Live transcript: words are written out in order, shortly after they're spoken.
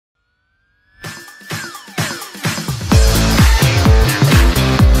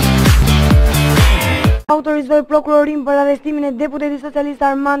autorizoi prokurorin për arrestimin e deputetit socialist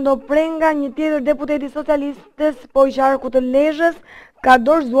Armando Prenga, një tjetër deputeti socialistës Pojqarku të Lezhës ka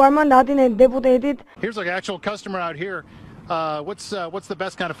dorëzuar mandatin e deputetit. Here's an actual customer out here. What's the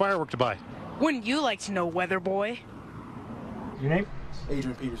best kind of firework to buy? Wouldn't you like to know, weather boy? Your name?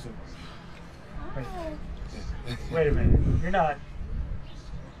 Adrian Peterson. Wait a minute. You're not.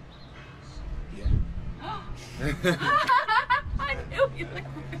 I knew you would.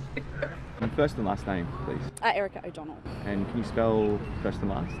 And first and last name, please. Erica O'Donnell. And can you spell first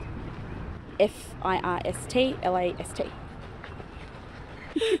and last? First-Last.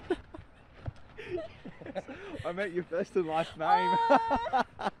 I meant your first and last name.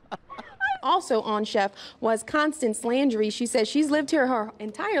 Also on, Chef, was Constance Landry. She says she's lived here her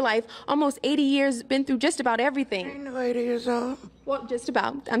entire life, almost 80 years, been through just about everything. Ain't no 80 years old. Well, just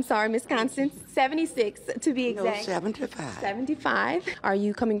about. I'm sorry, Miss Constance. 76 to be exact. No, 75. 75. Are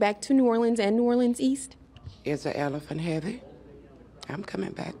you coming back to New Orleans and New Orleans East? Is the elephant heavy? I'm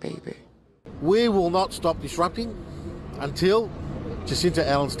coming back, baby. We will not stop disrupting until Jacinta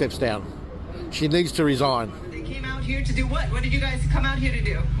Allen steps down. She needs to resign. They came out here to do what? What did you guys come out here to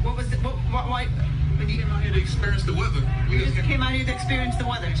do? What was it? Why? We came out here to experience the weather. You just came out here to experience the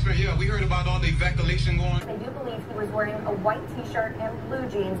weather. Yeah, we heard about all the evacuation going. They do believe he was wearing a white t-shirt and blue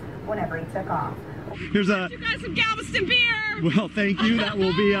jeans whenever he took off. Here's a. You guys some Galveston beer. Well, thank you. That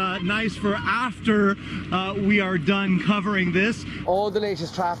will be nice for after we are done covering this. All the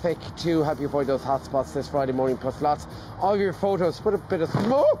latest traffic to help you avoid those hotspots this Friday morning, plus lots of your photos. Put a bit of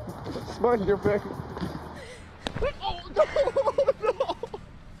smoke in your face. Oh, no, no.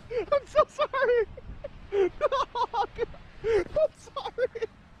 I'm so sorry. No, I'm sorry.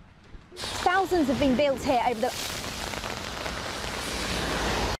 Thousands have been built here over the...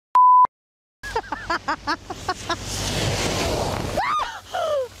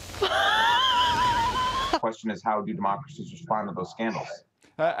 The question is, how do democracies respond to those scandals?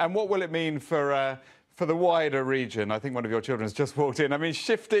 And what will it mean for the wider region? I think one of your children has just walked in. I mean,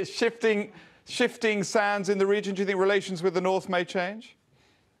 shifting sands in the region. Do you think relations with the North may change?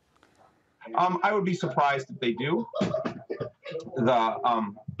 I would be surprised if they do.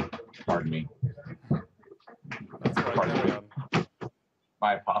 Pardon me. Pardon me.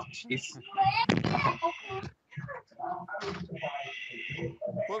 My apologies.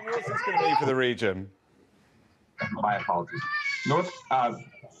 What's this going to mean for the region? My apologies.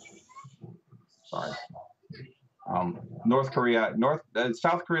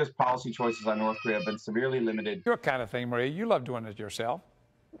 South Korea's policy choices on North Korea have been severely limited. Your kind of thing, Maria. You love doing it yourself.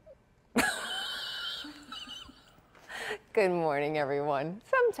 Good morning, everyone.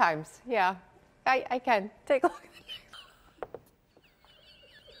 Sometimes, yeah, I can. Take a look.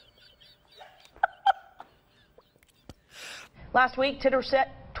 Last week,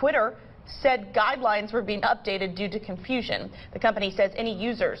 Twitter said guidelines were being updated due to confusion. The company says any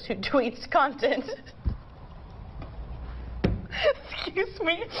users who tweets content... Excuse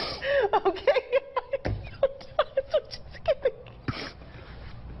me. Okay. Just kidding.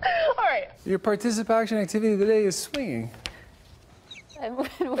 All right. Your participation activity today is swinging.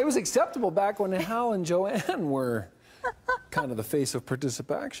 It was acceptable back when Hal and Joanne were kind of the face of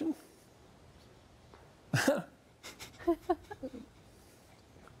participation. Go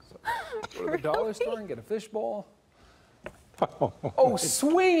to the dollar store and get a fishbowl. Oh,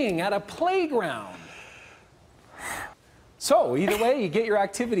 swinging at a playground. So either way, you get your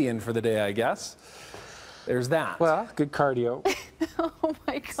activity in for the day, I guess. There's that. Well, good cardio. Oh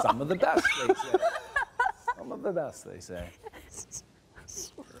my God. Some of the best, they say. Some of the best, they say.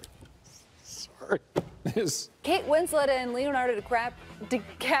 Sorry. Kate Winslet and Leonardo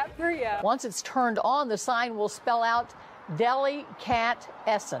DiCaprio. Once it's turned on, the sign will spell out Deli Cat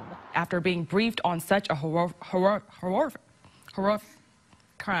Essen. After being briefed on such a horrific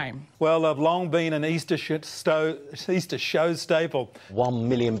crime. Well, they've long been an Easter show staple. 1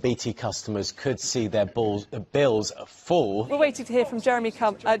 million BT customers could see their bills fall. We're waiting to hear from Jeremy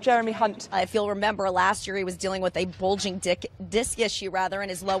Hunt. If you'll remember, last year he was dealing with a bulging disc issue, in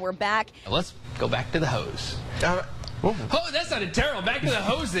his lower back. Let's go back to the hose. Oh, that sounded terrible. Back to the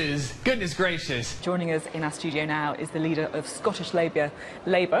hoses. Goodness gracious. Joining us in our studio now is the leader of Scottish Labour,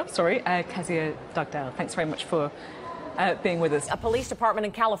 Kezia Dugdale. Thanks very much for being with us. A police department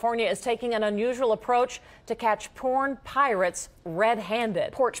in California is taking an unusual approach to catch porn pirates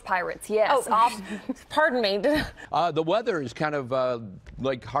red-handed. Porch pirates, yes. Oh, pardon me. The weather is kind of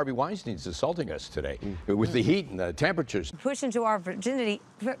like Harvey Weinstein's assaulting us today with the heat and the temperatures. Push into our vicinity,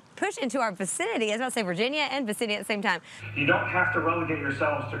 I was about to say Virginia and vicinity at the same time. You don't have to relegate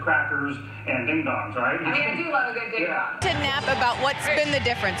yourselves to crackers and ding-dongs, right? I do love a good ding-dong. To Nap about what's been the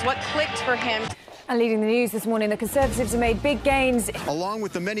difference, what clicked for him. And leading the news this morning, the Conservatives have made big gains. Along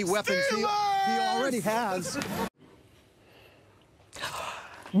with the many weapons he already has.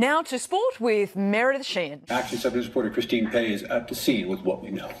 Now to sport with Meredith Sheehan. Action 7 reporter Christine Pay is at the scene with what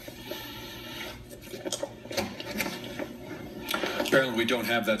we know. Apparently we don't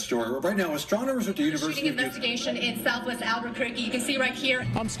have that story. Right now, astronomers at the University Shooting investigation in southwest Albuquerque. You can see right here.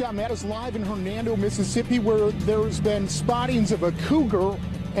 I'm Scott Mattis live in Hernando, Mississippi, where there's been spottings of a cougar,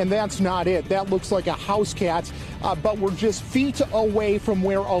 and that's not it. That looks like a house cat, but we're just feet away from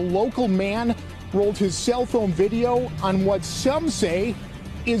where a local man rolled his cell phone video on what some say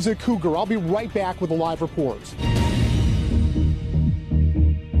is a cougar. I'll be right back with a live report.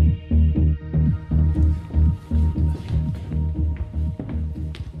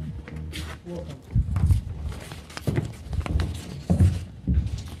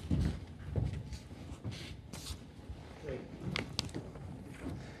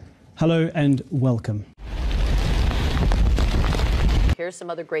 Hello and welcome. Here's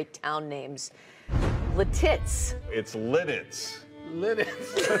some other great town names. Lititz. It's Lidditz. Let's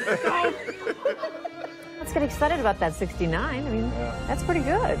get excited about that 69. I mean, that's pretty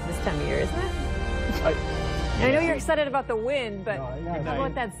good this time of year, isn't it? I know you're excited about the win, but how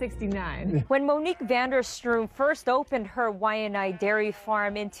about that 69? When Monique Vanderstroom first opened her Waianae dairy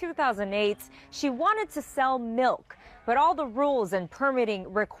farm in 2008, she wanted to sell milk. But all the rules and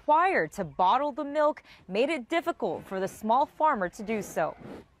permitting required to bottle the milk made it difficult for the small farmer to do so.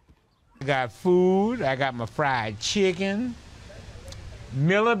 I got food, I got my fried chicken,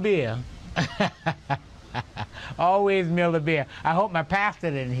 Miller beer. Always Miller beer. I hope my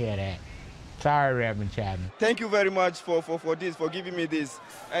pastor didn't hear that. Sorry, Reverend Chapman. Thank you very much for giving me this.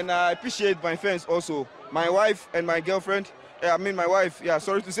 And I appreciate my friends also. My wife and my girlfriend. My wife,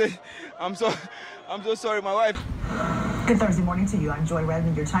 sorry to say. I'm so sorry, my wife. Good Thursday morning to you. I'm Joy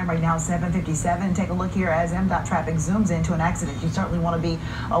Redmond. Your time right now is 7:57. Take a look here as MDOT traffic zooms into an accident you certainly want to be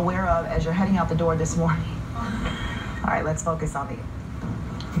aware of as you're heading out the door this morning. All right, let's focus on the...